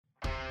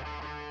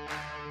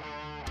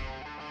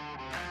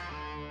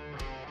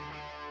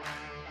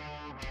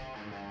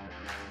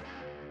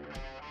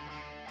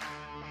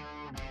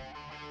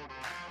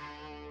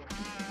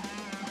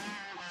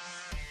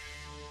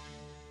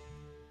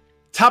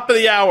Top of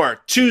the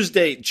hour,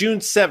 Tuesday, June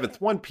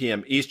 7th, 1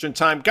 p.m. Eastern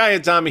Time. Guy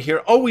Adami here,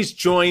 always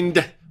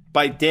joined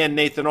by Dan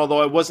Nathan,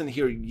 although I wasn't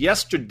here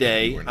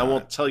yesterday. I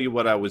won't tell you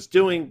what I was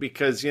doing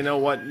because you know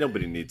what?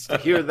 Nobody needs to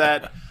hear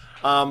that.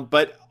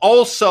 But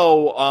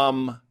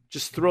also,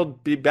 just thrilled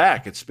to be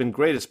back. It's been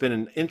great. It's been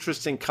an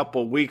interesting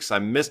couple of weeks. I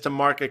missed a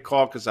market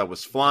call because I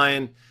was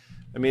flying.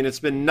 I mean, it's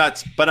been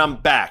nuts, but I'm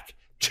back.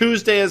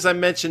 Tuesday, as I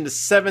mentioned, the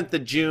 7th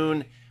of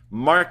June,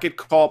 market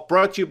call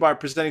brought to you by our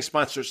presenting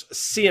sponsors,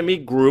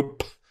 CME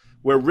Group,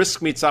 where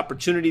risk meets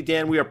opportunity.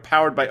 Dan, we are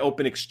powered by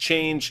Open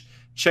Exchange.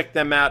 Check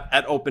them out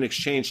at Open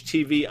Exchange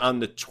TV on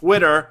the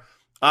Twitter.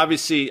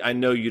 Obviously, I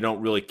know you don't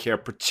really care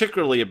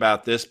particularly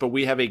about this, but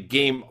we have a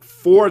game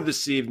 4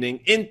 this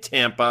evening in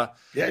Tampa.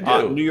 Yeah,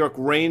 I do. New York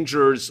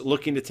Rangers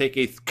looking to take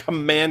a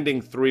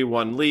commanding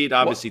 3-1 lead.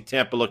 Obviously,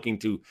 Tampa looking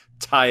to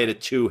tie it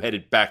at 2,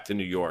 headed back to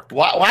New York.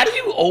 Why do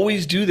you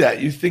always do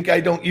that? You think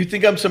I don't? You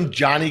think I'm some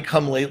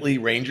Johnny-come-lately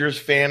Rangers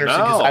fan or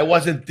something? Because I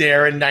wasn't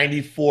there in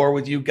 '94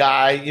 with you,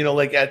 Guy. You know,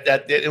 like at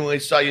and when I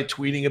saw you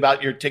tweeting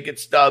about your ticket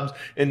stubs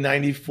in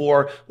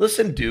 '94.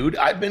 Listen, dude,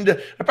 I've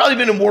probably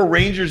been to more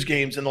Rangers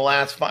games in the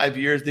last 5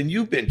 years than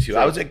you've been to. True.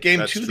 I was at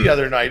Game 2 the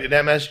other night at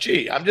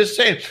MSG. I'm just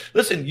saying.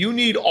 Listen, you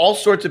need all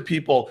sorts of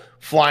people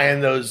flying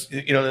those,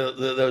 you know,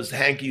 those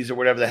hankies or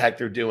whatever the heck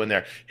they're doing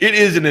there. It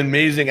is an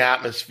amazing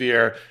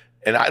atmosphere.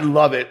 And I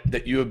love it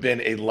that you have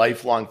been a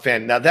lifelong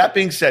fan. Now, that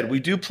being said,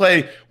 we do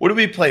play, what do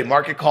we play?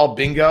 Market call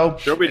bingo?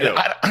 Sure we do.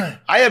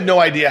 I have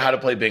no idea how to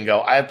play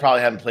bingo. I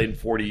probably haven't played in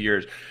 40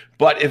 years.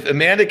 But if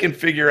Amanda can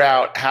figure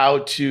out how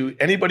to,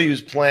 anybody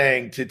who's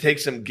playing, to take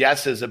some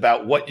guesses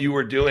about what you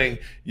were doing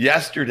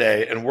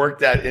yesterday and work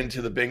that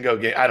into the bingo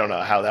game, I don't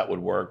know how that would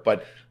work.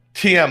 But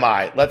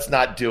TMI, let's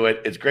not do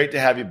it. It's great to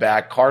have you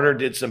back. Carter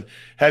did some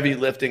heavy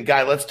lifting.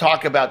 Guy, let's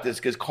talk about this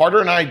because Carter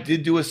and I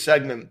did do a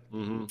segment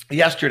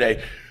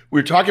yesterday.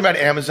 We were talking about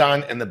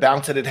Amazon and the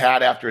bounce that it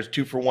had after its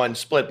 2-for-1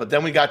 split, but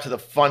then we got to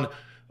the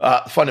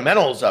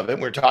fundamentals of it.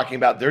 We're talking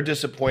about their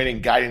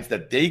disappointing guidance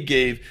that they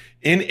gave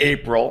in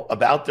April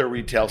about their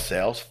retail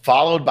sales,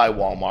 followed by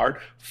Walmart,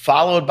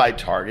 followed by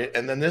Target.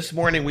 And then this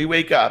morning we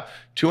wake up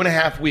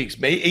 2.5 weeks.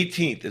 May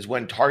 18th is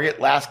when Target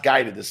last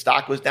guided. The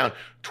stock was down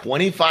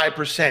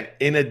 25%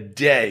 in a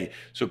day.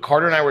 So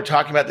Carter and I were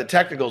talking about the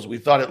technicals. We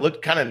thought it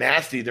looked kind of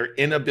nasty, their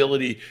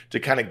inability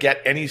to kind of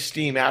get any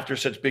steam after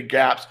such big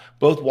gaps,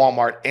 both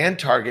Walmart and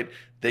Target.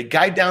 They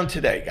guide down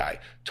today, Guy.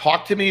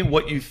 Talk to me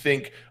what you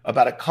think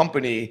about a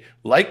company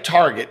like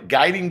Target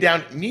guiding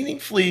down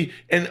meaningfully,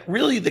 and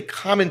really the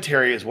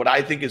commentary is what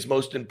I think is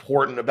most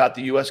important about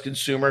the U.S.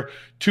 consumer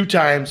 2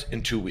 times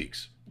in 2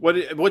 weeks.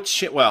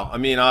 Well, I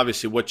mean,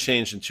 obviously, what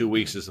changed in 2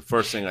 weeks is the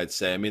first thing I'd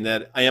say. I mean,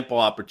 that ample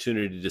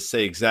opportunity to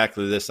say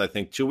exactly this, I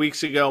think, 2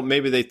 weeks ago.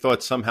 Maybe they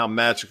thought somehow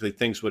magically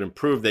things would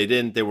improve. They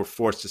didn't. They were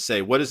forced to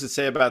say. What does it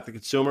say about the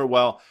consumer?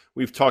 Well,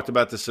 we've talked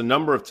about this a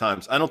number of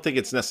times. I don't think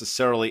it's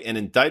necessarily an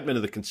indictment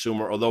of the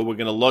consumer, although we're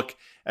going to look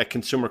at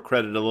consumer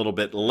credit a little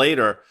bit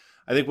later.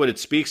 I think what it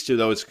speaks to,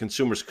 though, is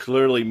consumers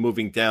clearly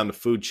moving down the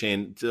food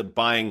chain to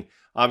buying,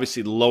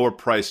 obviously,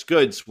 lower-priced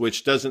goods,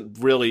 which doesn't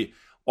really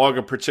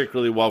augur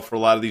particularly well for a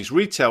lot of these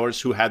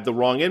retailers who had the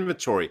wrong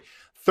inventory.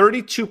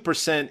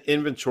 32%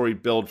 inventory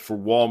build for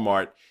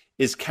Walmart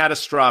is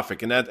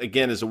catastrophic. And that,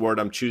 again, is a word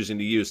I'm choosing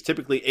to use.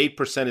 Typically,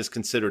 8% is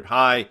considered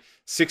high.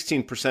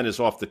 16% is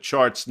off the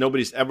charts.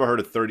 Nobody's ever heard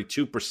of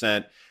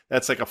 32%.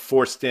 That's like a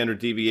 4 standard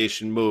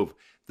deviation move.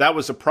 That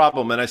was a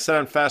problem. And I said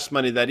on Fast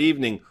Money that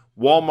evening,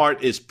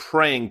 Walmart is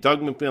praying,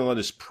 Doug McMillan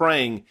is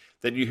praying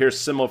that you hear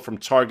similar from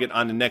Target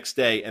on the next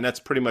day. And that's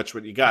pretty much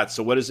what you got.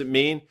 So what does it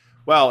mean?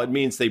 Well, it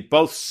means they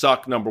both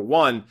suck, number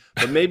one,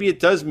 but maybe it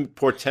does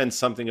portend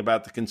something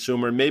about the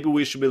consumer. Maybe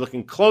we should be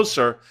looking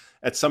closer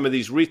at some of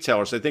these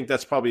retailers. I think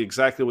that's probably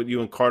exactly what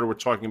you and Carter were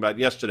talking about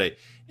yesterday.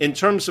 In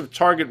terms of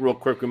Target, real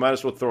quick, we might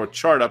as well throw a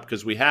chart up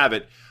because we have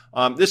it.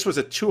 This was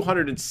a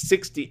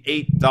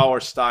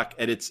 $268 stock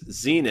at its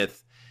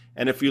zenith.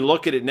 And if you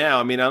look at it now,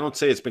 I mean, I don't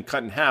say it's been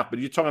cut in half, but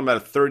you're talking about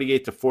a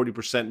 38 to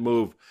 40%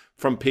 move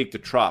from peak to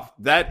trough.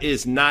 That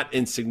is not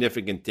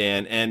insignificant,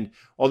 Dan. And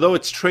although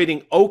it's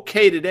trading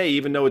okay today,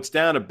 even though it's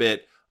down a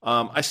bit,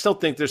 I still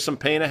think there's some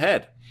pain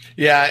ahead.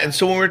 Yeah, and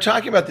so when we're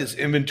talking about this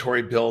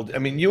inventory build, I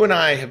mean, you and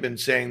I have been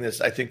saying this,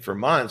 I think, for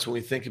months. When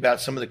we think about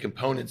some of the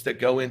components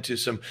that go into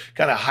some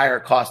kind of higher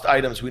cost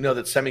items, we know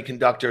that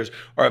semiconductors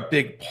are a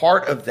big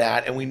part of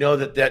that. And we know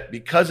that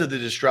because of the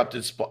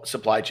disrupted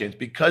supply chains,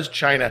 because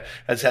China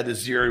has had the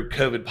zero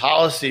COVID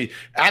policy,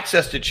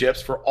 access to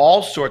chips for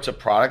all sorts of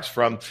products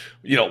from,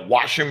 you know,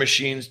 washing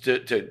machines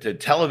to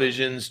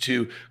televisions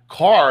to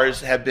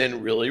cars have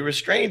been really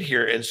restrained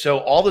here. And so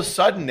all of a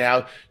sudden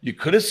now you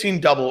could have seen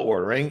double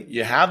ordering.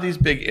 You have these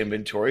big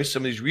inventories.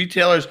 Some of these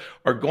retailers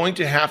are going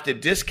to have to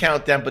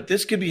discount them, but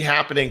this could be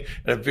happening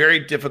at a very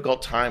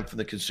difficult time for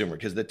the consumer,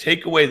 because the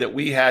takeaway that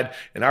we had,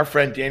 and our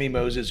friend Danny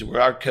Moses, who are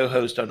our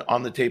co-host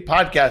on the Tape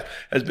podcast,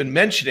 has been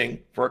mentioning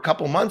for a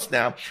couple months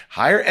now,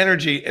 higher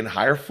energy and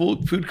higher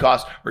food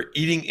costs are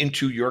eating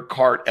into your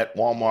cart at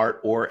Walmart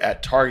or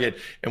at Target.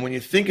 And when you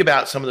think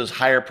about some of those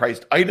higher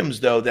priced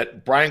items, though,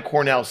 that Brian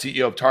Cornell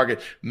CEO of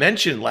Target,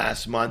 mentioned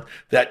last month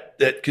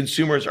that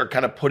consumers are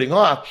kind of putting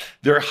off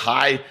their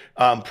high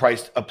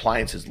priced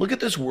appliances. Look at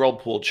this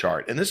Whirlpool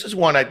chart. And this is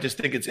one I just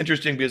think it's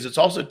interesting because it's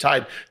also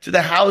tied to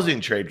the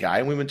housing trade, guy.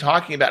 And we've been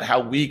talking about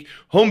how weak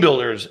home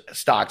builders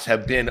stocks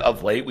have been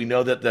of late. We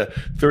know that the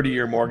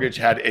 30-year mortgage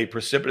had a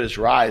precipitous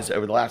rise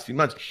over the last few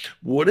months.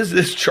 What does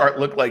this chart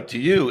look like to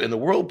you? In the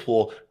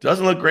Whirlpool,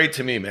 doesn't look great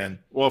to me, man.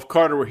 Well, if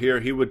Carter were here,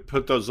 he would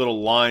put those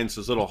little lines,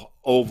 those little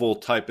oval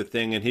type of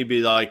thing, and he'd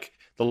be like,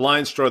 the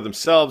lines draw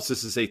themselves.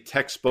 This is a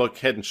textbook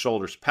head and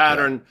shoulders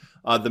pattern.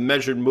 Yeah. The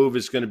measured move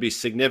is going to be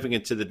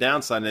significant to the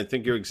downside, and I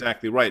think you're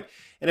exactly right.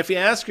 And if you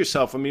ask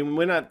yourself, I mean,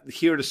 we're not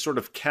here to sort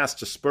of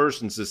cast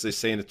aspersions, as they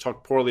say, and to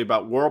talk poorly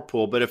about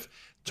Whirlpool, but if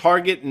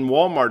Target and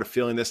Walmart are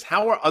feeling this,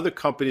 how are other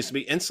companies to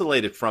be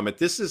insulated from it?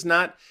 This is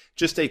not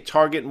just a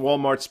Target and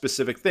Walmart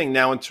specific thing.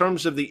 Now, in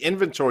terms of the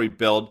inventory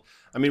build,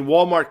 I mean,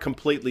 Walmart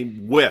completely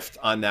whiffed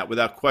on that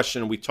without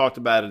question, and we talked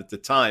about it at the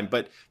time.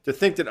 But to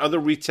think that other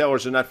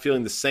retailers are not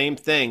feeling the same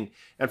thing,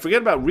 and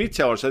forget about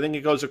retailers, I think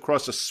it goes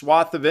across a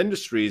swath of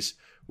industries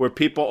where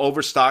people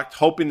overstocked,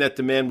 hoping that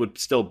demand would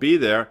still be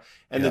there,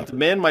 and the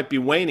demand might be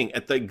waning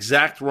at the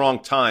exact wrong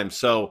time.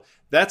 So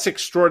that's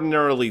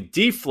extraordinarily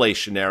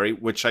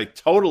deflationary, which I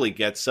totally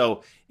get.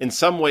 So in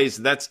some ways,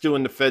 that's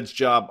doing the Fed's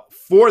job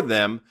for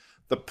them.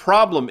 The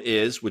problem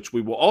is, which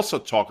we will also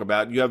talk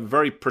about, you have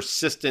very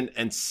persistent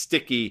and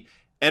sticky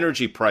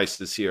energy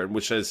prices here,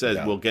 which, as I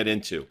said, we'll get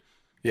into.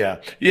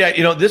 Yeah.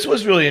 This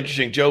was really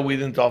interesting. Joe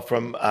Wiedenthal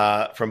from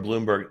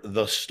Bloomberg,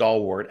 the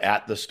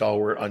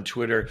stalwart on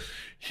Twitter.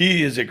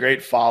 He is a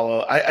great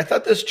follow. I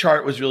thought this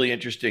chart was really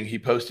interesting. He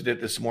posted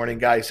it this morning,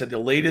 guy. He said the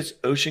latest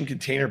ocean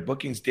container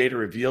bookings data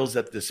reveals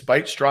that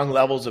despite strong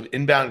levels of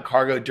inbound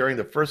cargo during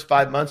the first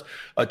 5 months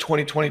of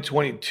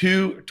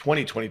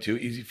 2022,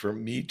 easy for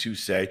me to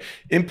say,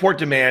 import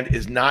demand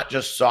is not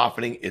just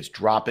softening, it's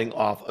dropping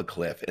off a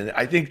cliff. And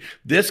I think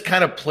this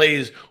kind of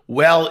plays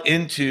well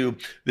into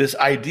this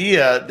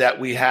idea that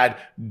we had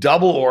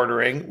double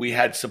ordering, we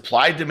had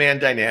supply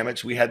demand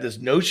dynamics, we had this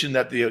notion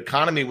that the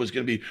economy was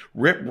going to be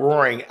rip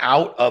roaring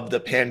out of the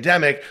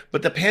pandemic,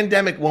 but the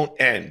pandemic won't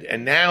end.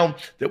 And now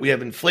that we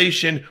have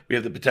inflation, we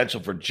have the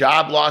potential for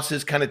job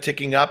losses kind of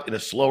ticking up in a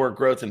slower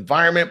growth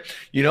environment.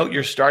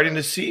 You're starting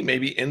to see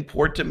maybe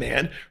import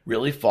demand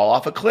really fall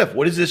off a cliff.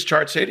 What does this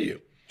chart say to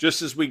you?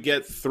 Just as we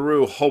get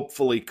through,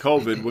 hopefully,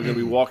 COVID, we're going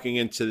to be walking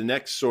into the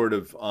next sort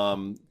of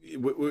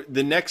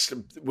the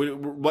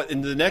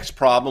next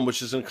problem,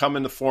 which is going to come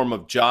in the form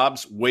of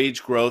jobs,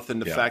 wage growth,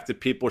 and the fact that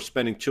people are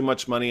spending too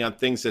much money on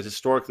things that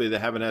historically they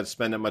haven't had to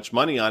spend that much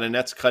money on, and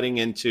that's cutting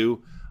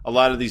into a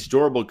lot of these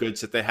durable goods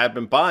that they have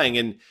been buying.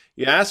 And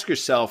you ask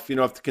yourself,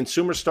 if the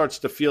consumer starts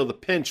to feel the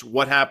pinch,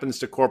 what happens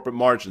to corporate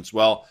margins?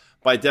 Well,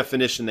 by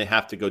definition, they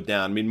have to go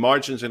down. I mean,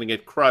 margins are going to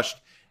get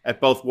crushed at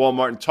both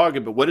Walmart and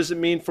Target, but what does it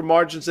mean for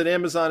margins at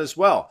Amazon as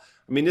well?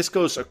 I mean, this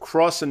goes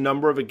across a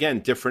number of, again,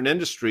 different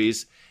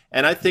industries,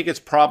 and I think it's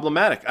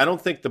problematic. I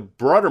don't think the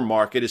broader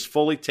market is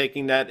fully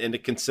taking that into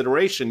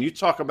consideration. You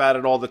talk about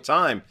it all the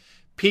time.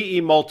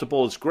 PE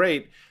multiple is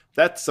great.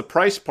 That's the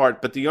price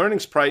part, but the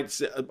earnings part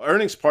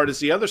is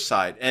the other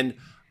side. And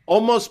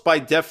almost by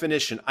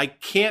definition, I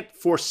can't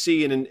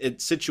foresee a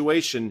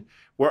situation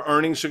where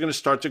earnings are going to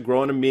start to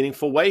grow in a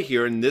meaningful way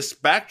here in this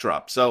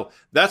backdrop. So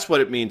that's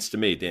what it means to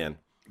me, Dan.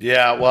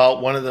 Yeah,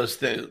 well, one of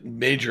those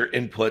major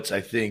inputs,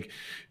 I think,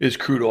 is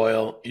crude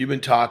oil. You've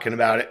been talking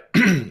about it.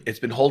 It's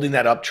been holding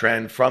that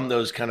uptrend from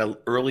those kind of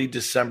early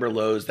December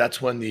lows.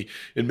 That's when the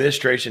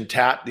administration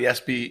tapped the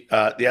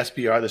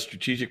SPR, the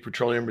Strategic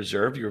Petroleum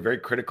Reserve. You were very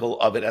critical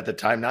of it at the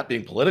time, not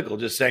being political,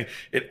 just saying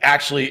it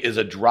actually is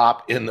a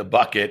drop in the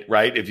bucket,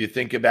 right? If you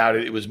think about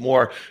it, it was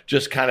more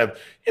just kind of,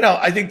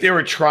 I think they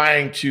were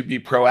trying to be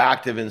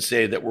proactive and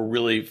say that we're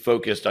really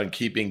focused on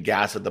keeping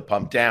gas at the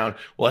pump down.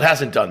 Well, it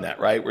hasn't done that,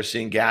 right? We're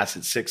seeing gas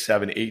at $6,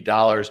 $7,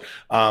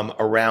 $8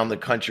 around the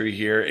country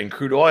here. And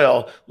crude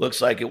oil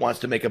looks like it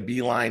wants to make a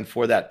beeline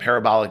for that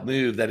parabolic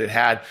move that it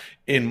had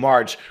in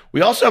March.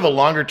 We also have a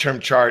longer term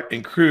chart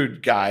in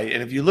crude, guy.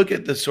 And if you look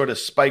at the sort of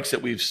spikes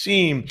that we've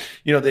seen,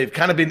 they've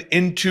kind of been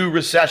into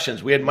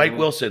recessions. We had Mike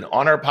Wilson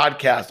on our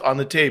podcast on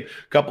the tape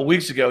a couple of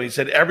weeks ago. He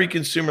said every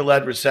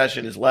consumer-led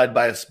recession is led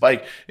by a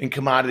spike in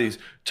commodities.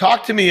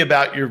 Talk to me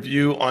about your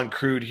view on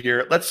crude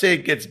here. Let's say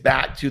it gets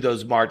back to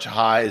those March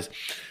highs.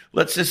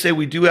 Let's just say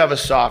we do have a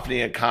softening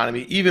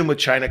economy, even with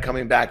China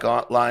coming back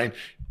online.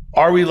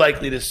 Are we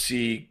likely to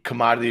see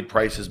commodity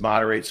prices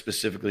moderate,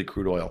 specifically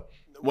crude oil?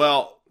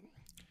 Well,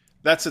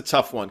 that's a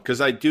tough one because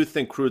I do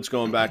think crude's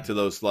going back to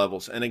those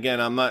levels. And again,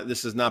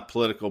 this is not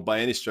political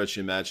by any stretch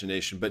of the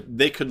imagination, but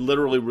they could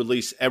literally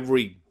release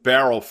every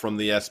barrel from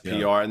the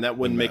SPR and that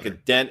wouldn't make a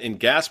dent in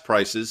gas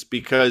prices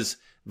because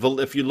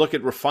if you look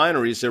at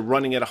refineries, they're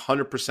running at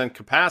 100%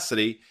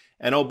 capacity.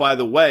 And oh, by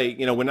the way,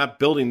 we're not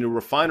building new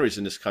refineries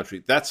in this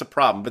country. That's a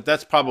problem, but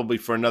that's probably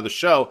for another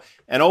show.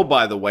 And oh,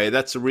 by the way,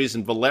 that's the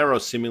reason Valero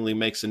seemingly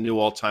makes a new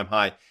all-time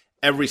high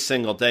every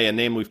single day, a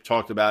name we've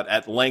talked about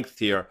at length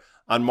here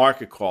on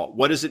Market Call.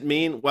 What does it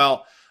mean?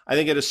 Well, I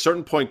think at a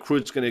certain point,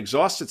 crude's going to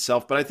exhaust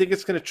itself, but I think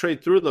it's going to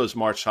trade through those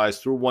March highs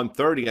through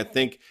 130. I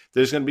think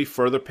there's going to be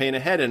further pain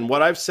ahead. And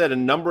what I've said a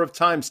number of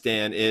times,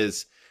 Dan,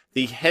 is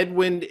the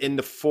headwind in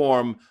the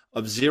form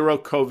of zero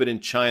COVID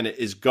in China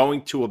is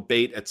going to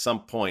abate at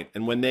some point.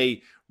 And when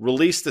they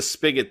release the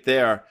spigot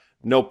there,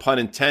 no pun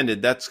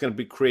intended, that's going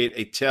to create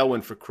a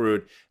tailwind for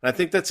crude. And I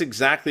think that's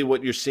exactly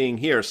what you're seeing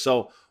here.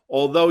 So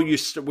although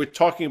we're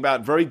talking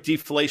about very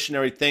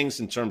deflationary things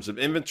in terms of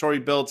inventory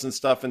builds and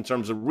stuff, in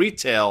terms of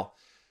retail,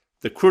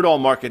 the crude oil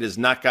market has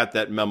not got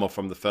that memo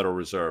from the Federal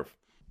Reserve.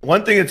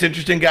 One thing that's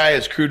interesting, Guy,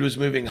 is crude was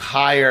moving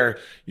higher,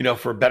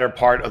 for a better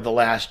part of the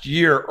last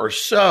year or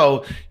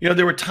so.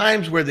 There were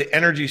times where the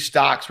energy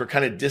stocks were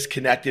kind of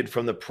disconnected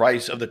from the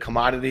price of the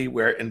commodity,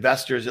 where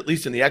investors, at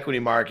least in the equity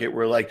market,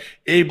 were like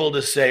able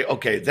to say,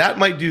 okay, that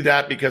might do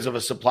that because of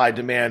a supply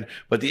demand,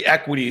 but the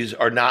equities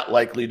are not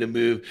likely to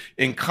move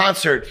in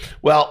concert.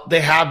 Well,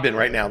 they have been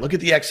right now. Look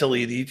at the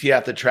XLE, the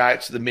ETF that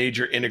tracks the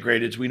major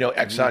integrateds. We know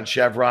Exxon,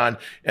 Chevron,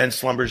 and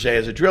Schlumberger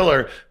as a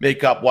driller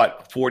make up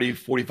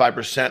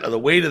 45% of the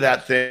weight of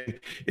that thing.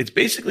 It's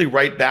basically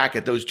right back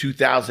at those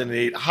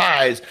 2008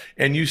 highs,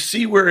 and you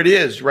see where it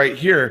is right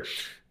here.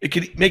 It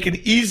could make an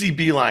easy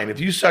beeline. If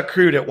you saw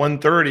crude at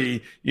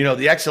 130, the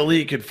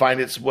XLE could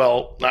find its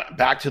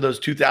back to those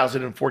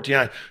 2014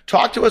 highs.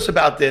 Talk to us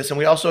about this, and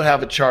we also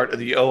have a chart of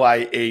the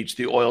OIH,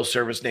 the oil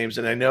service names,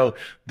 and I know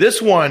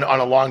this one on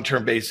a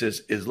long-term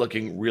basis is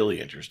looking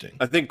really interesting.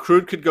 I think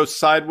crude could go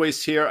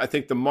sideways here. I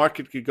think the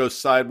market could go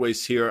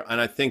sideways here, and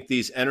I think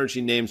these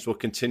energy names will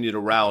continue to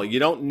rally. You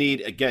don't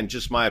need, again,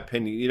 just my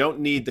opinion, you don't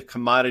need the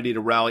commodity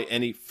to rally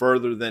any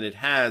further than it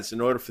has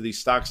in order for these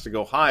stocks to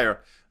go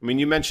higher. I mean,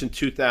 you mentioned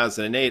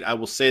 2008. I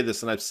will say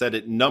this, and I've said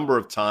it a number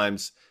of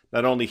times,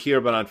 not only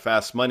here but on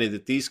Fast Money,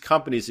 that these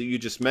companies that you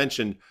just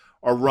mentioned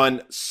are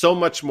run so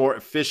much more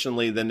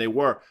efficiently than they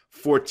were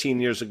 14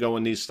 years ago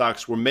when these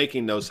stocks were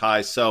making those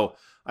highs. So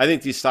I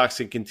think these stocks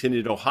can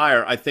continue to go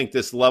higher. I think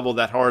this level,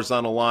 that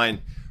horizontal line,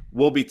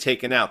 will be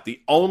taken out.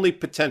 The only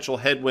potential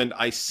headwind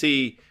I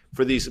see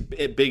for these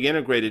big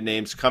integrated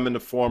names come in the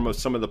form of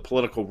some of the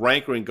political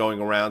rancor going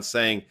around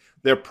saying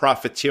they're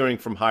profiteering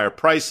from higher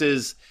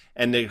prices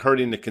and they're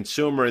hurting the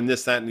consumer and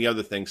this, that, and the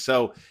other thing.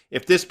 So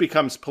if this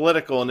becomes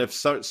political and if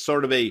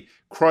sort of a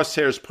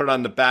crosshair is put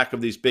on the back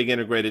of these big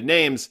integrated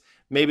names,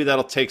 maybe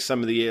that'll take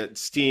some of the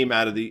steam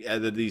out of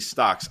these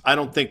stocks. I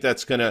don't think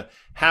that's going to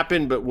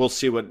happen, but we'll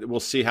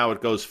see how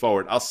it goes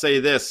forward. I'll say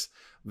this.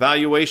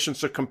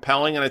 Valuations are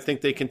compelling, and I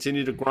think they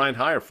continue to grind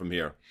higher from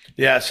here.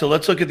 Yeah, so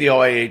let's look at the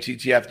OIH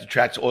ETF that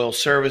tracks oil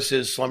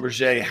services.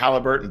 Schlumberger,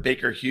 Halliburton,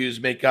 Baker Hughes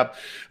make up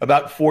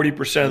about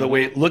 40% of the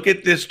weight. Look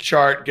at this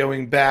chart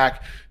going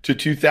back to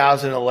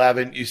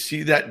 2011. You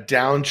see that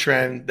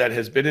downtrend that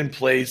has been in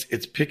place.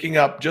 It's picking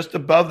up just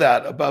above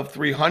that, above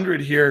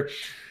 300 here.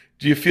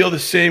 Do you feel the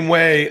same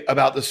way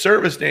about the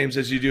service names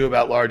as you do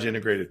about large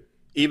integrated?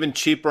 Even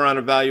cheaper on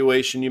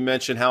evaluation. You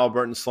mentioned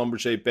Halliburton,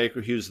 Schlumberger, Baker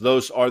Hughes.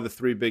 Those are the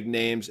three big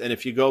names. And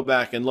if you go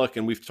back and look,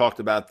 and we've talked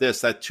about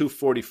this, that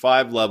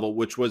 245 level,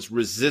 which was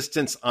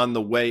resistance on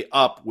the way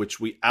up, which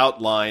we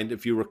outlined,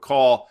 if you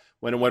recall,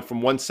 when it went from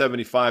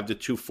 175 to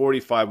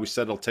 245, we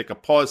said it'll take a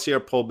pause here,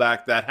 pull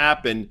back. That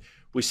happened.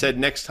 We said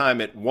next time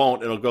it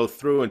won't. It'll go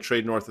through and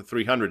trade north of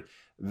 300.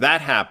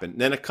 That happened.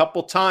 Then a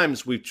couple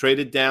times we've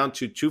traded down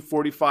to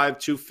 245,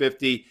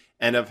 250,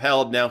 and have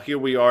held. Now here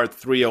we are at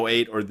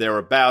 308 or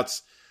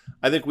thereabouts.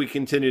 I think we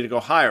continue to go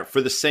higher for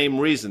the same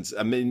reasons.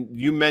 I mean,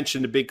 you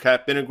mentioned the big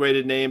cap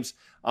integrated names.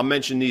 I'll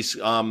mention these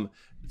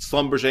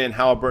Schlumberger and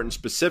Halliburton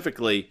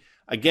specifically.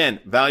 Again,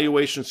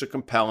 valuations are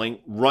compelling,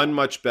 run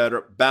much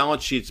better,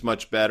 balance sheets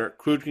much better.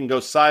 Crude can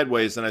go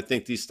sideways, and I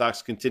think these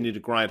stocks continue to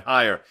grind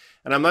higher.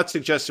 And I'm not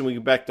suggesting we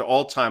go back to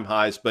all-time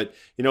highs, but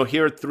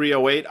here at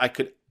 308, I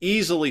could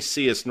easily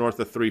see us north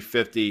of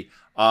 350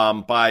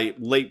 by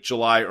late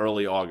July,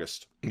 early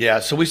August.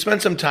 Yeah, so we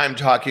spent some time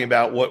talking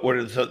about what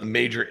are the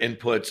major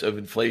inputs of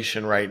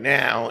inflation right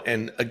now.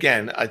 And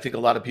again, I think a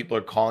lot of people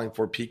are calling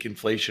for peak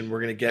inflation.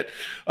 We're going to get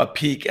a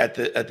peak at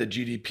the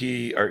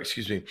GDP, or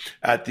excuse me,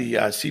 at the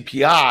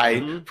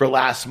CPI for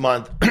last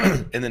month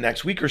in the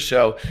next week or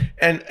so.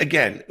 And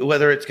again,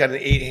 whether it's got an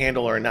 8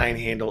 handle or a 9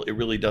 handle, it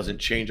really doesn't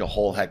change a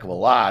whole heck of a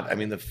lot. I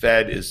mean, the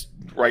Fed is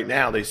right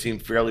now, they seem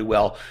fairly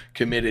well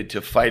committed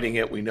to fighting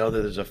it. We know that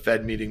there's a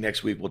Fed meeting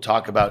next week. We'll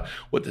talk about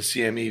what the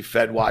CME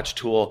Fed Watch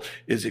tool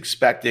is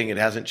expecting. It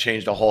hasn't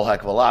changed a whole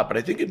heck of a lot. But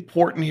I think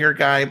important here,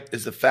 Guy,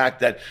 is the fact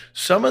that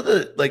some of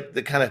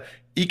the kind of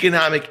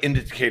economic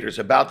indicators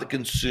about the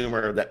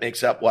consumer that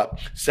makes up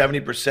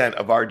 70%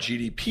 of our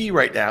GDP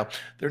right now,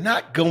 they're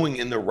not going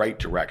in the right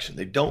direction.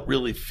 They don't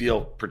really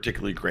feel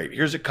particularly great.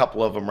 Here's a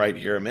couple of them right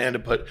here. Amanda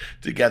put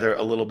together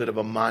a little bit of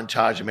a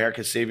montage.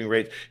 America's saving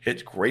rates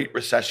hit Great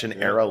Recession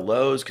era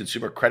lows.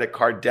 Consumer credit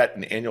card debt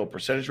and annual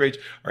percentage rates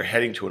are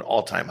heading to an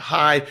all-time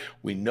high.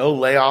 We know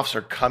layoffs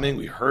are coming.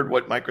 We heard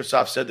what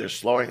Microsoft said. They're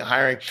slowing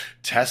hiring.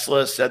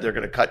 Tesla said they're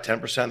going to cut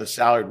 10% of the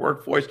salaried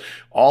workforce.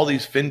 All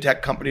these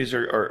fintech companies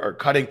are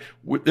cutting.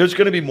 There's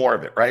going to be more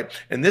of it, right?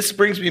 And this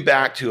brings me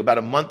back to about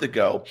a month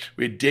ago.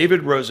 We had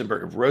David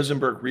Rosenberg of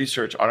Rosenberg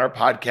Research on our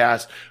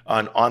podcast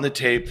on the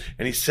tape,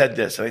 and he said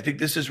this, and I think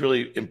this is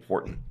really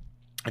important.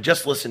 I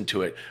just listened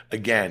to it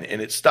again, and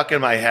it stuck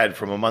in my head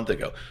from a month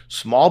ago.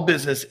 Small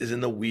business is in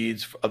the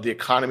weeds of the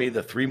economy.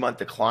 The 3-month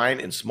decline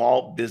in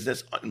small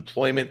business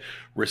unemployment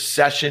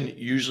recession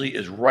usually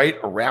is right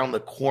around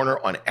the corner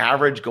on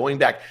average, going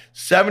back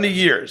 70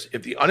 years.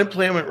 If the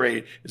unemployment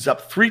rate is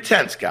up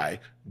 0.3, guy,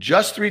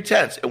 just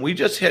 0.3, and we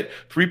just hit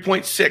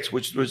 3.6,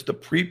 which was the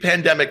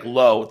pre-pandemic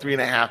low,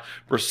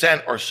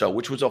 3.5% or so,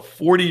 which was a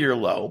 40-year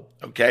low,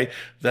 okay,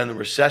 then the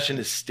recession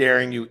is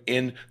staring you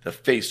in the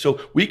face. So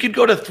we could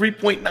go to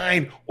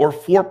 3.9 or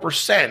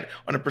 4%.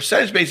 On a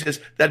percentage basis,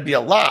 that'd be a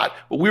lot,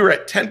 but we were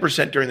at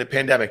 10% during the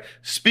pandemic.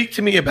 Speak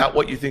to me about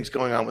what you think is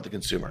going on with the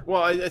consumer.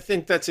 Well, I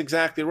think that's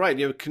exactly right.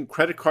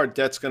 Credit card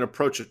debt's going to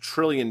approach $1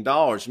 trillion.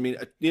 I mean,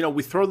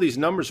 we throw these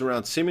numbers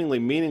around seemingly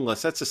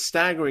meaningless. That's a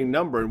staggering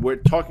number, and we're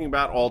talking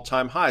about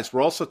all-time highs.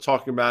 We're also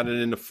talking about it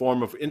in the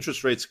form of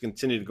interest rates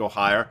continue to go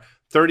higher.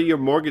 30-year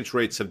mortgage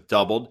rates have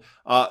doubled.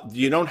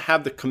 You don't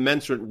have the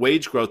commensurate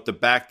wage growth to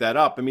back that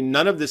up. I mean,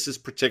 none of this is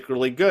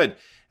particularly good.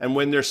 And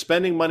when they're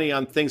spending money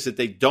on things that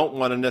they don't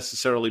want to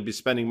necessarily be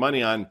spending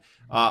money on,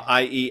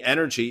 i.e.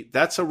 energy,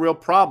 that's a real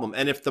problem.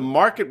 And if the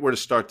market were to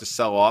start to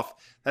sell off,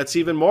 that's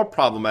even more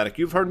problematic.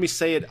 You've heard me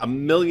say it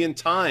 1,000,000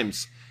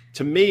 times.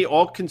 To me,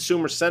 all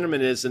consumer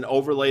sentiment is an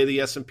overlay of the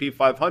S&P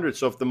 500.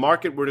 So if the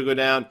market were to go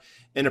down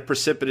in a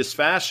precipitous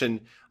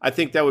fashion, I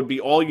think that would be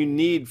all you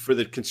need for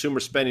the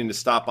consumer spending to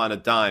stop on a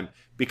dime,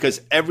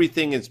 because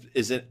everything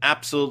is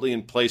absolutely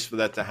in place for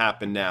that to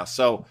happen now.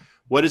 So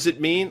what does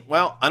it mean?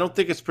 Well, I don't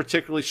think it's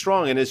particularly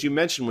strong. And as you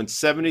mentioned, when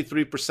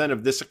 73%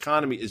 of this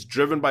economy is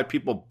driven by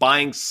people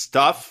buying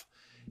stuff,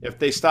 if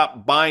they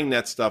stop buying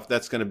that stuff,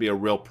 that's going to be a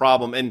real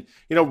problem. And,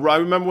 I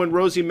remember when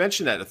Rosie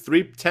mentioned that, a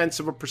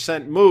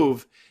 0.3%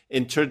 move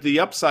into the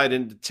upside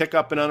and the tick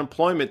up in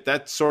unemployment,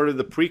 that's sort of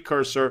the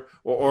precursor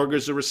or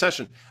augurs a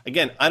recession.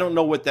 Again, I don't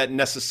know what that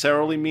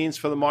necessarily means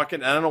for the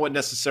market. I don't know what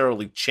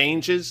necessarily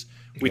changes.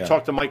 We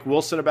talked to Mike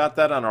Wilson about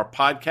that on our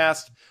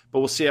podcast, but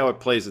we'll see how it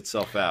plays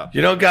itself out.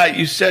 Guy,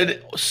 you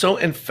said so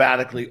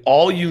emphatically,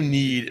 all you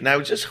need, and I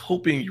was just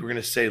hoping you were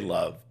going to say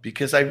love,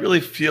 because I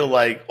really feel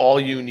like all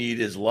you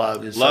need is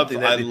love. I love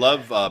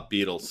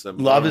Beatles.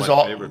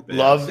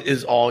 Love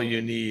is all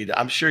you need.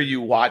 I'm sure you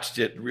watched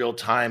it real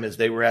time as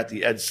they were at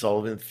the Ed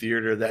Sullivan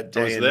Theater that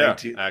day. I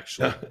was there,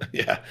 actually.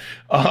 Yeah.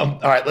 All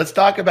right, let's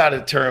talk about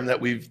a term that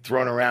we've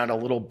thrown around a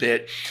little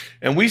bit,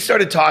 and we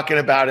started talking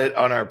about it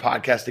on our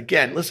podcast.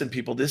 Again, listen,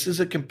 people, this is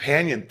a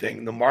companion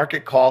thing. The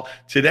Market Call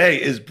today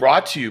is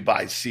brought to you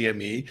by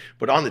CME,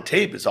 but On the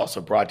Tape is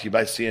also brought to you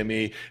by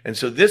CME. And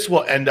so this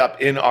will end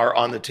up in our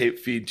On the Tape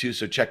feed too,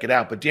 so check it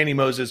out. But Danny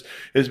Moses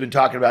has been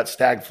talking about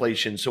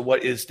stagflation. So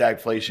what is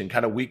stagflation?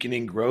 Kind of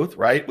weakening growth,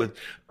 right? With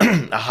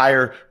a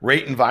higher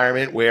rate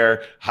environment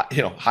where,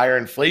 higher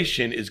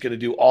inflation is going to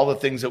do all the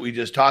things that we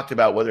just talked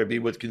about, whether it be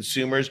with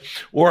consumers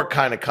or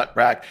kind of cut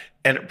back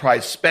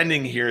enterprise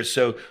spending here.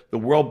 So the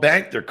World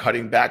Bank, they're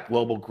cutting back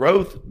global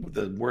growth,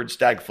 the word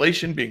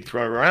stagflation being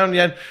thrown around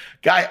yet.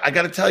 Guy, I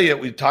got to tell you,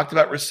 we've talked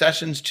about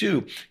recessions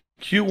too.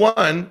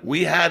 Q1,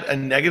 we had a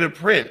negative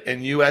print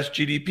in U.S.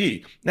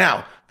 GDP.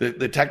 Now,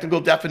 the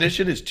technical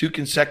definition is 2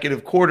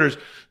 consecutive quarters.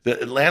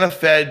 The Atlanta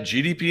Fed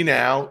GDP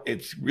now,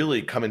 it's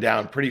really coming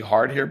down pretty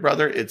hard here,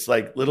 brother. It's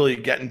like literally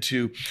getting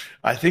to,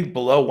 I think,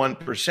 below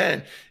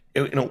 1%.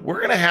 We're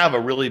going to have a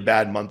really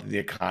bad month in the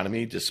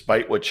economy,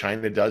 despite what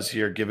China does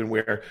here, given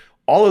where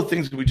all the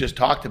things we just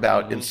talked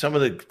about and some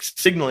of the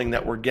signaling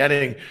that we're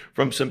getting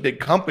from some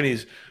big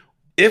companies.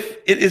 If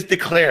it is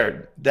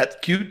declared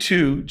that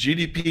Q2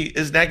 GDP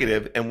is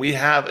negative and we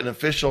have an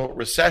official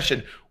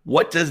recession,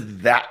 what does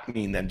that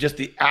mean then? Just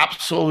the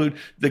absolute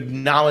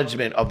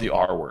acknowledgement of the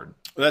R word.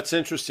 That's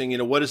interesting.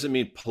 What does it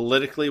mean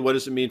politically? What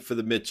does it mean for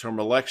the midterm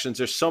elections?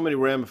 There's so many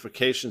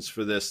ramifications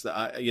for this that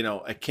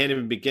I can't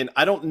even begin.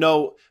 I don't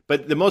know.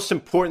 But the most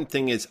important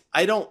thing is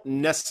I don't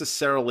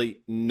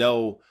necessarily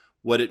know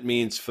what it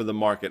means for the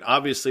market.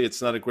 Obviously,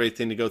 it's not a great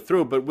thing to go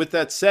through. But with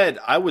that said,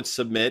 I would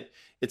submit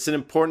it's an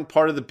important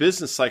part of the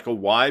business cycle.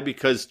 Why?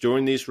 Because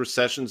during these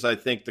recessions, I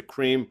think the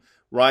cream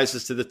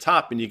rises to the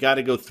top, and you got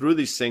to go through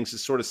these things to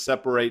sort of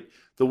separate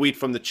the wheat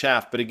from the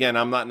chaff. But again,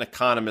 I'm not an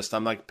economist.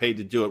 I'm not paid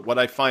to do it. What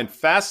I find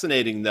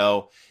fascinating,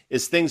 though,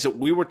 is things that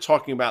we were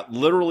talking about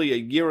literally a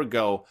year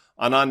ago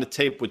on the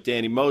Tape with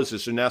Danny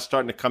Moses are now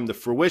starting to come to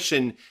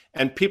fruition.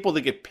 And people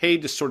that get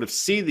paid to sort of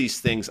see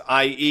these things,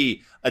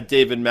 i.e. a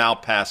David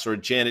Malpass or a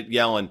Janet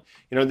Yellen,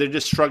 they're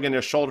just shrugging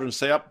their shoulders and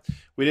say,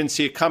 we didn't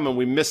see it coming.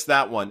 We missed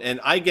that one. And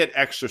I get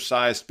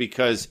exercised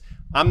because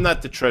I'm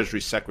not the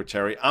Treasury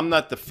Secretary. I'm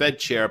not the Fed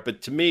chair.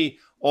 But to me,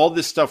 all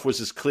this stuff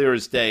was as clear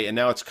as day, and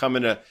now it's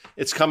coming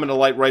to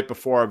light right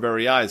before our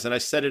very eyes. And I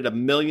said it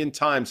 1,000,000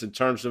 times in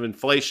terms of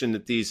inflation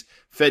that these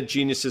Fed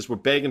geniuses were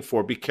begging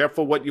for. Be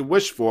careful what you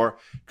wish for,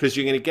 because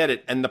you're going to get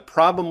it. And the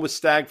problem with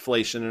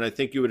stagflation, and I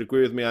think you would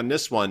agree with me on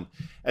this one,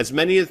 as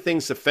many of the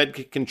things the Fed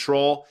can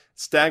control,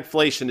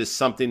 stagflation is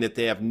something that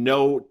they have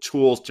no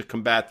tools to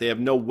combat. They have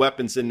no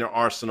weapons in their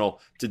arsenal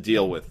to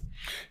deal with.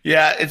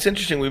 Yeah, it's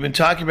interesting. We've been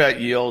talking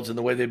about yields and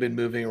the way they've been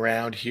moving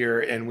around here.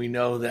 And we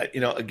know that,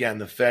 again,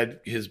 the Fed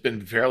has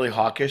been fairly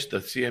hawkish. The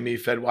CME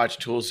Fed Watch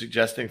tool is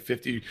suggesting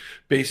 50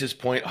 basis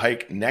point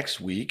hike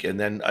next week. And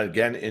then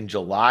again in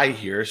July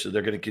here. So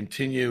they're going to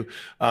continue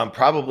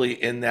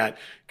probably in that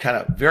kind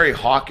of very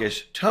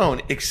hawkish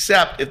tone,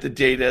 except if the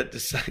data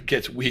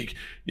gets weak,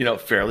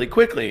 fairly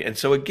quickly. And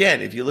so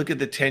again, if you look at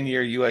the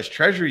 10-year U.S.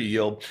 Treasury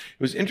yield,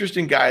 it was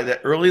interesting, Guy,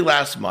 that early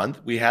last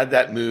month, we had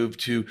that move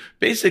to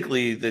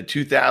basically the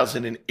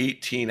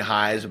 2018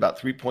 highs, about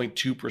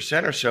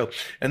 3.2% or so.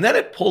 And then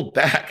it pulled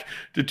back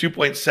to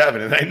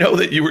 2.7. And I know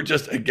that you were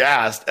just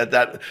aghast at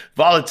that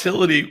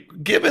volatility,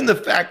 given the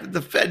fact that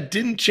the Fed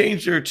didn't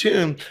change their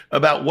tune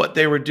about what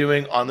they were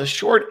doing on the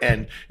short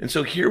end. And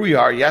so here we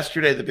are.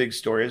 Yesterday, the big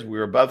story is we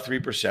were above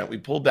 3%. We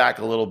pulled back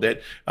a little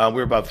bit.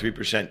 We're above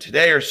 3%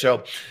 today or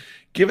so.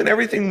 Given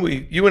everything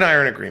you and I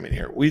are in agreement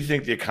here, we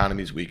think the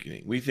economy is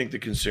weakening. We think the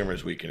consumer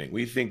is weakening.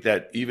 We think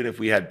that even if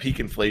we had peak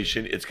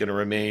inflation, it's going to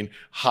remain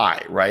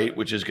high, right?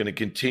 Which is going to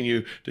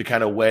continue to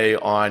kind of weigh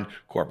on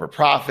corporate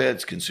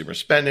profits, consumer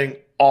spending,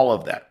 all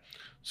of that.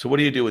 So what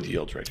do you do with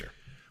yields right here?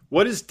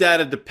 What does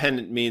data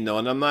dependent mean, though?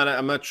 And I'm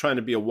not trying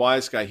to be a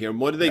wise guy here.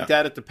 What are they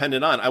data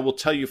dependent on? I will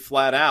tell you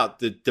flat out,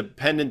 the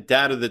dependent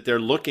data that they're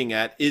looking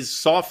at is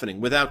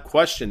softening without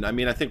question. I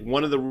mean, I think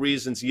one of the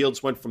reasons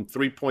yields went from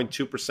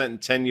 3.2% in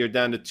 10-year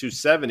down to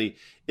 270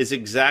 is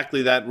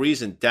exactly that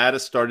reason. Data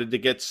started to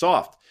get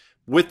soft.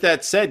 With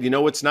that said,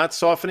 what's not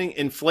softening?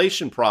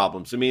 Inflation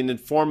problems. I mean, in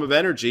form of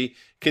energy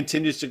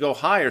continues to go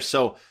higher.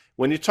 So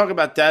when you talk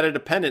about data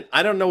dependent,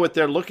 I don't know what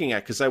they're looking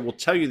at, because I will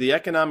tell you the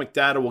economic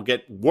data will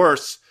get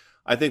worse.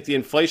 I think the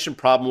inflation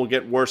problem will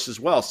get worse as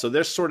well. So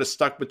they're sort of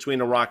stuck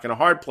between a rock and a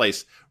hard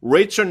place.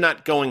 Rates are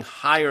not going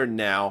higher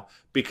now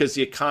because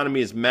the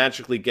economy is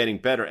magically getting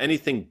better.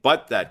 Anything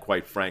but that,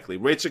 quite frankly.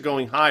 Rates are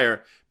going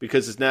higher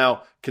because there's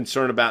now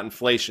concern about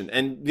inflation.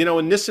 And,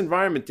 in this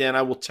environment, Dan,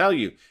 I will tell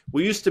you,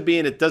 we used to be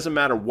in it doesn't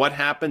matter what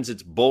happens,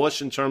 it's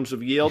bullish in terms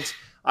of yields.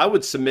 I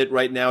would submit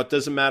right now, it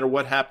doesn't matter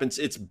what happens,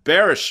 it's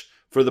bearish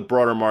for the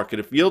broader market.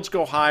 If yields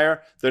go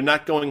higher, they're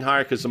not going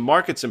higher because the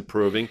market's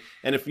improving.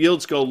 And if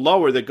yields go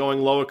lower, they're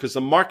going lower because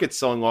the market's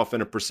selling off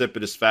in a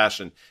precipitous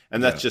fashion.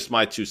 And that's just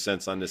my 2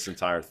 cents on this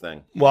entire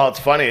thing. Well, it's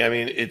funny. I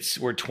mean,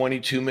 we're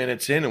 22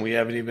 minutes in and we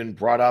haven't even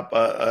brought up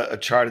a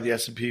chart of the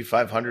S&P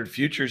 500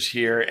 futures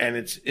here. And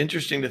it's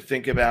interesting to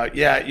think about,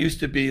 it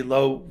used to be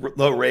low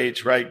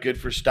rates, right? Good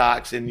for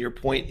stocks. And your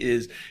point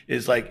is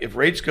like, if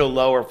rates go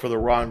lower for the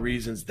wrong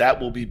reasons, that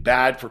will be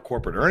bad for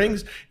corporate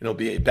earnings. It'll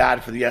be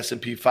bad for the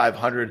S&P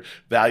 500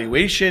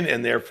 valuation,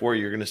 and therefore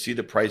you're going to see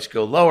the price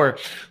go lower.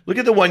 Look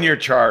at the 1-year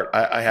chart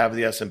I have of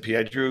the S&P.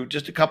 I drew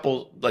just a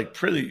couple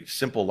pretty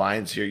simple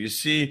lines here. You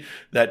see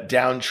that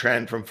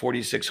downtrend from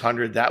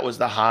 4,600. That was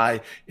the high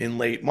in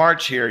late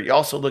March here. You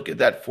also look at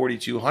that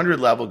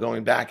 4,200 level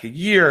going back a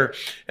year,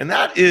 and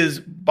that is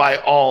by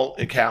all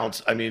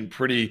accounts,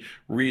 pretty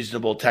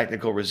reasonable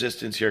technical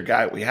resistance here,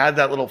 Guy. We had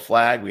that little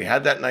flag. We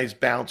had that nice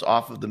bounce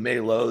off of the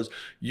May lows.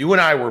 You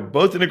and I were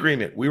both in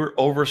agreement. We were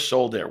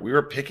oversold there. We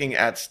were picking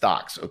at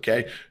stocks,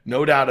 okay?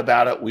 No doubt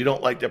about it. We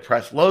don't like to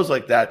press lows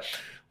like that.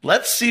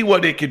 Let's see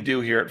what it could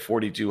do here at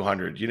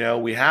 4,200.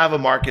 We have a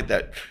market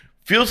that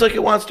feels like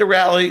it wants to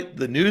rally.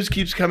 The news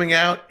keeps coming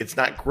out. It's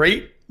not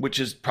great, which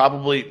is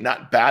probably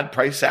not bad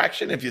price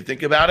action if you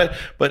think about it.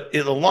 But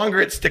the longer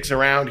it sticks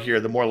around here,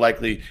 the more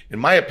likely, in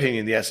my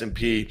opinion, the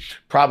S&P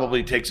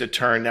probably takes a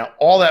turn. Now,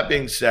 all that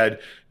being said,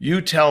 you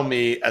tell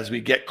me, as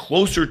we get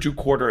closer to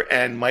quarter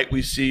end, might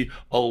we see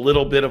a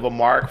little bit of a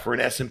mark for an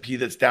S&P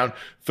that's down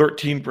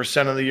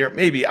 13% of the year?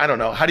 Maybe. I don't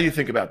know. How do you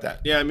think about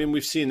that? Yeah,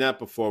 we've seen that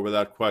before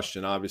without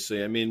question,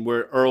 obviously.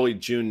 We're early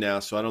June now,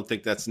 so I don't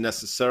think that's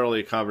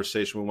necessarily a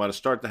conversation we want to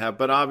start to have.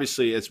 But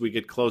obviously, as we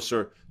get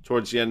closer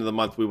towards the end of the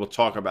month, we will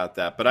talk about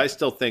that. But I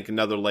still think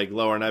another leg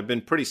lower, and I've been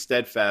pretty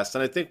steadfast.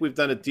 And I think we've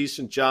done a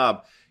decent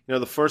job.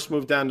 The first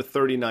move down to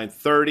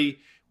 39.30.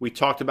 We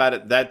talked about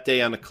it that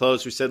day on the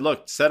close. We said,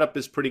 look, setup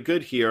is pretty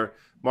good here.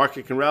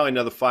 Market can rally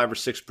another 5 or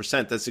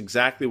 6%. That's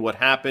exactly what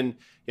happened.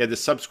 You had the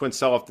subsequent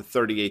sell-off to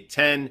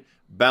 38.10.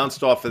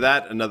 Bounced off of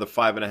that, another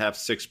 5.5,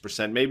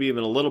 6%, maybe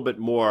even a little bit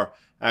more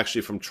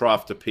actually from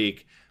trough to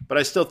peak. But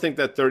I still think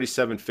that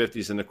 37.50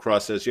 is in the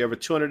crosshairs. You have a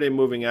 200-day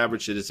moving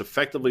average that is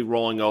effectively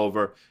rolling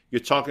over. You're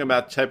talking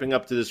about stepping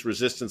up to this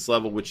resistance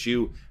level, which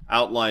you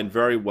outlined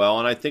very well.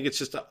 And I think it's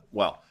just,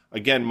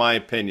 again, my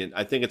opinion,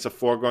 I think it's a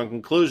foregone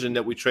conclusion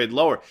that we trade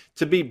lower.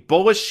 To be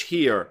bullish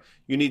here,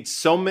 you need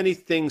so many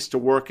things to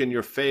work in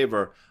your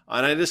favor.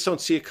 And I just don't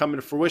see it coming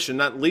to fruition,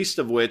 not least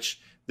of which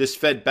this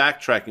Fed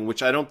backtracking,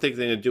 which I don't think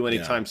they're going to do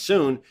anytime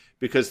soon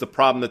because the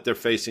problem that they're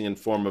facing in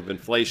form of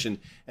inflation.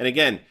 And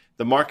again,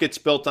 the market's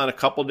built on a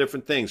couple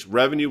different things: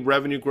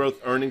 revenue growth,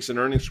 earnings, and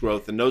earnings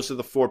growth. And those are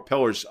the four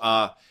pillars.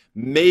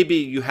 maybe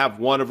you have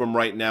one of them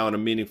right now in a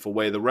meaningful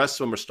way. The rest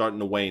of them are starting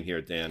to wane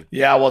here, Dan.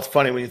 Yeah, well, it's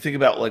funny when you think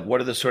about like what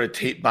are the sort of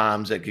tape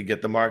bombs that could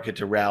get the market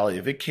to rally.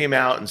 If it came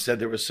out and said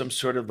there was some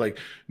sort of like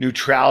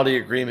neutrality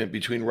agreement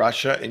between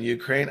Russia and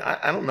Ukraine,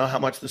 I don't know how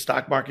much the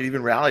stock market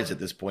even rallies at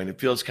this point. It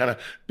feels kind of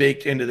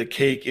baked into the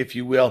cake, if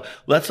you will.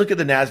 Let's look at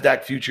the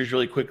NASDAQ futures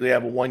really quickly. I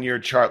have a 1-year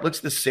chart. Looks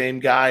the same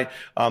guy,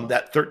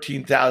 that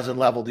 13,000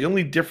 level. The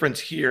only difference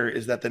here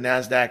is that the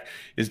NASDAQ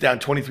is down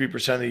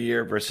 23% of the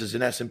year versus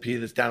an S&P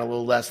that's down a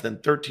little less than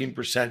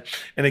 13%.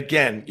 And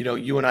again,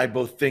 you and I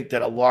both think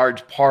that a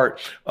large part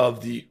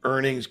of the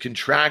earnings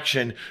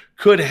contraction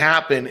could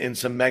happen in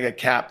some mega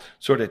cap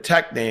sort of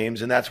tech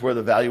names, and that's where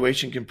the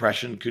valuation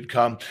compression could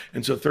come.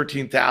 And so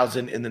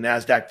 13,000 in the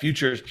NASDAQ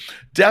futures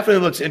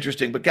definitely looks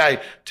interesting. But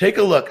Guy, take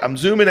a look. I'm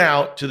zooming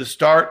out to the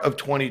start of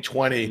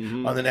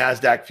 2020 on the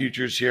NASDAQ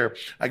futures here.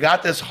 I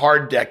got this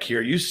hard deck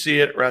here. You see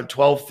it around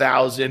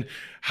 12,000.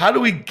 How do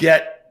we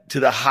get to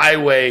the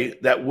highway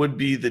that would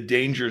be the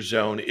danger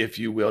zone, if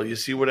you will? You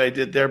see what I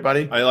did there,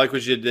 buddy? I like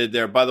what you did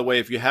there. By the way,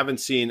 if you haven't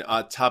seen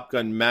Top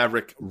Gun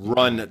Maverick,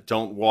 run,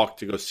 don't walk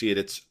to go see it.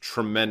 It's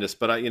tremendous.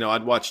 But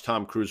I'd watch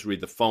Tom Cruise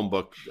read the phone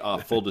book.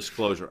 Full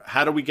disclosure.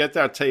 How do we get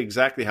there? I'll tell you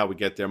exactly how we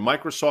get there.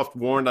 Microsoft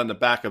warned on the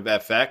back of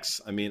FX.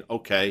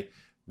 Okay,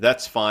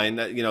 that's fine.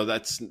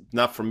 That's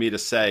not for me to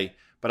say.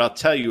 But I'll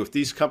tell you, if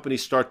these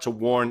companies start to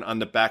warn on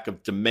the back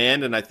of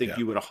demand, and I think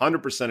you would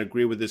 100%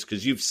 agree with this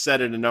because you've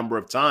said it a number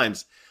of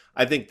times,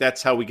 I think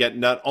that's how we get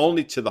not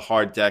only to the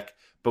hard deck,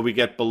 but we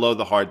get below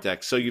the hard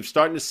deck. So you're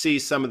starting to see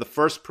some of the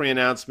first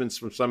pre-announcements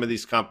from some of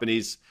these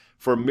companies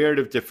for a myriad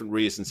of different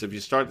reasons. If you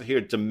start to hear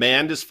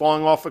demand is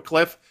falling off a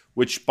cliff,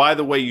 which, by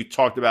the way, you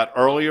talked about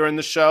earlier in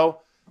the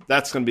show,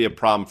 that's going to be a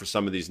problem for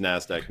some of these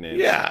NASDAQ names.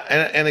 Yeah.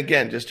 And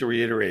again, just to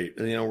reiterate,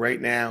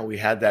 right now we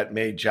had that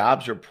May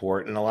jobs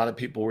report, and a lot of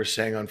people were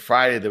saying on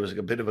Friday there was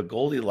a bit of a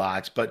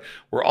Goldilocks, but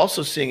we're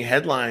also seeing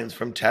headlines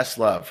from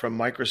Tesla, from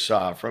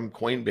Microsoft, from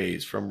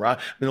Coinbase, from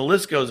the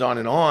list goes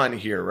on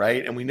here,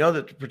 right? And we know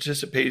that the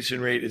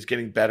participation rate is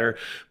getting better.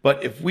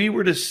 But if we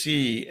were to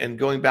see, and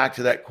going back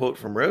to that quote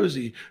from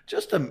Rosie,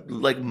 just a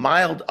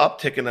mild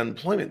uptick in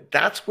unemployment,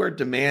 that's where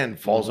demand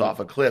falls off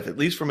a cliff, at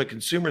least from a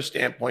consumer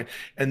standpoint.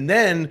 And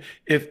then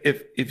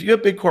if you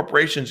have big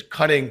corporations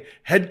cutting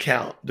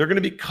headcount, they're going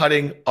to be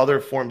cutting other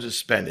forms of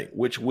spending,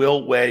 which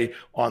will weigh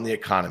on the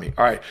economy.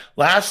 All right,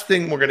 last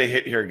thing we're going to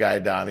hit here, Guy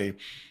Adami,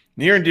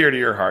 near and dear to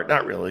your heart,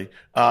 not really,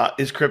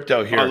 is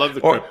crypto here. I love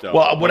the crypto.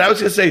 Well, what I was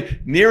going to say,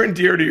 near and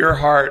dear to your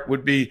heart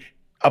would be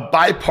a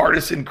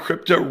bipartisan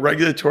crypto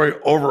regulatory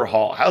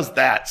overhaul. How's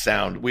that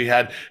sound? We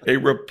had a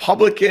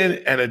Republican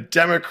and a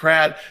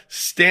Democrat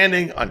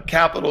standing on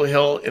Capitol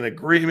Hill in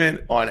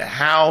agreement on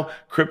how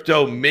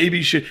crypto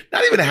maybe should,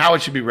 not even how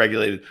it should be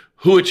regulated,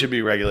 who it should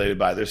be regulated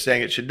by. They're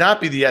saying it should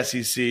not be the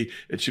SEC.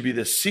 It should be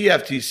the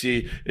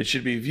CFTC. It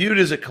should be viewed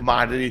as a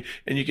commodity.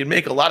 And you can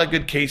make a lot of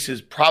good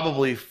cases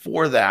probably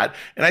for that.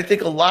 And I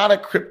think a lot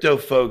of crypto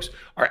folks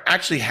are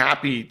actually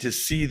happy to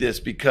see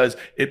this because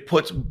it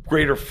puts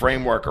greater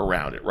framework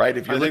around it, right?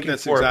 If you're I think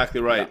that's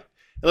exactly right.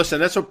 Yeah. Listen,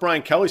 that's what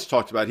Brian Kelly's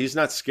talked about. He's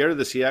not scared of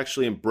this. He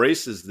actually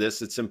embraces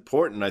this. It's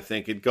important, I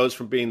think. It goes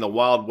from being the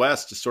Wild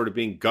West to sort of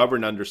being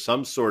governed under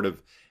some sort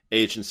of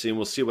agency, and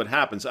we'll see what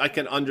happens. I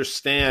can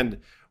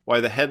understand why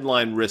the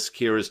headline risk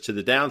here is to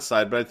the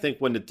downside, but I think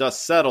when the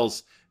dust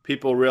settles,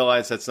 people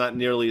realize that's not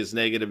nearly as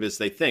negative as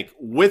they think.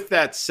 With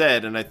that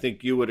said, and I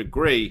think you would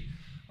agree,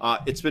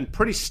 it's been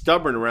pretty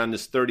stubborn around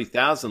this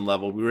 30,000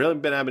 level. We really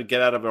haven't been able to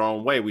get out of our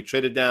own way. We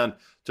traded down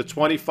to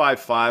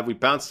 25.5. We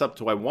bounced up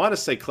to, I want to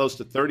say, close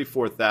to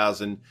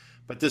 34,000,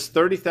 but this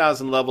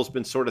 30,000 level has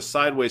been sort of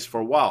sideways for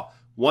a while.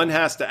 One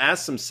has to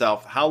ask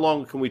himself, how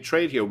long can we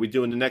trade here? Are we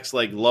doing the next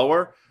leg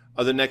lower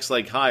or the next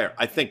leg higher?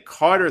 I think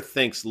Carter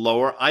thinks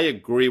lower. I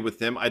agree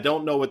with him. I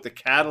don't know what the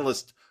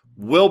catalyst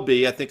will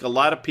be. I think a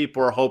lot of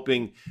people are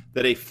hoping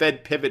that a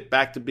Fed pivot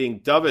back to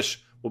being dovish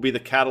will be the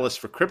catalyst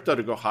for crypto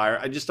to go higher.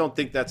 I just don't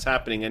think that's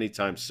happening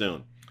anytime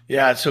soon.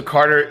 Yeah, so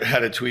Carter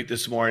had a tweet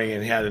this morning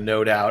and he had a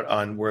note out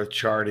on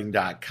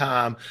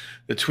worthcharting.com.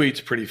 The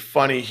tweet's pretty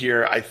funny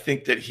here. I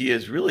think that he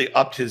has really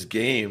upped his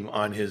game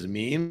on his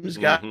memes,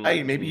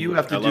 guy. Maybe you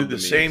have to do the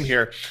same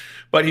here.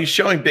 But he's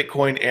showing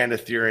Bitcoin and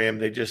Ethereum.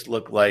 They just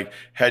look like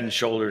head and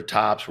shoulder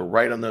tops. We're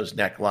right on those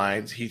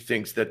necklines. He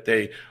thinks that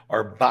they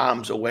are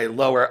bombs away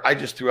lower. I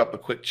just threw up a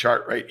quick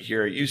chart right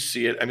here. You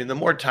see it. I mean, the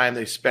more time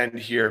they spend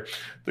here,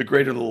 the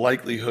greater the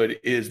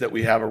likelihood is that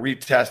we have a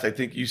retest. I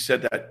think you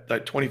said that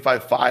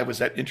 25.5 was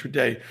that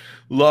intraday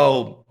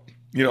low,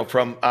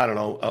 from, I don't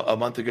know, a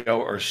month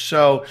ago or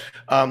so.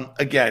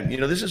 Again,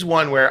 this is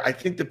one where I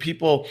think the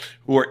people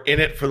who are in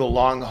it for the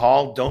long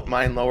haul don't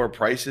mind lower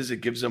prices. It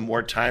gives them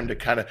more time to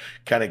kind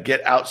of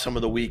get out some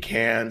of the weak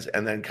hands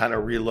and then kind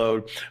of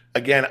reload.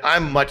 Again,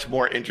 I'm much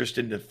more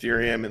interested in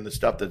Ethereum and the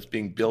stuff that's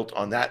being built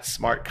on that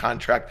smart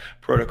contract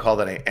protocol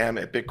than I am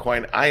at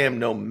Bitcoin. I am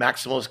no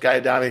maximalist guy,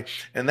 Donnie.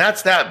 And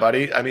that's that,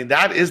 buddy. I mean,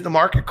 that is the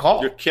market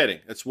call. You're kidding.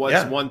 It's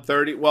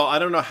 130. Well, I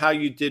don't know how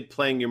you did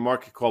playing your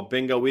market call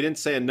bingo. We didn't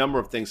say a number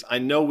of things. I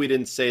know we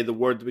didn't say the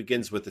word that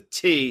begins with a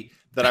T.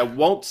 that I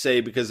won't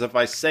say because if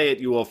I say it,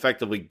 you will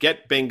effectively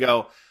get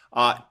bingo.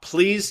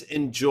 Please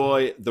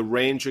enjoy the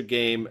Ranger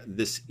game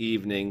this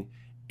evening,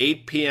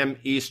 8 p.m.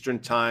 Eastern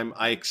time.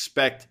 I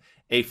expect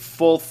a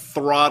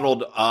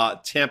full-throttled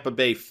Tampa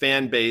Bay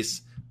fan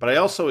base, but I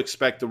also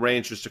expect the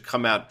Rangers to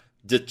come out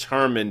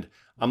determined.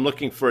 I'm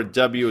looking for a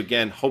W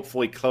again,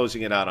 hopefully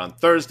closing it out on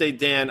Thursday.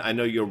 Dan, I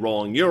know you're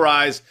rolling your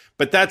eyes,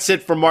 but that's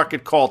it for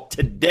Market Call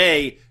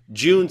today,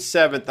 June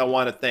 7th. I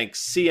want to thank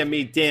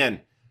CME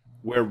Dan,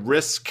 where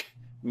risk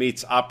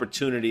meets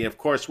opportunity. And of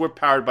course, we're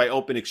powered by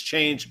Open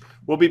Exchange.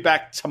 We'll be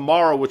back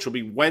tomorrow, which will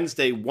be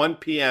Wednesday, 1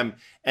 p.m.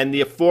 And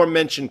the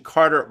aforementioned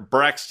Carter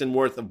Braxton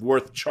Worth of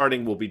Worth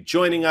Charting will be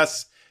joining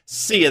us.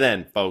 See you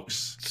then,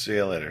 folks. See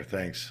you later.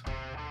 Thanks.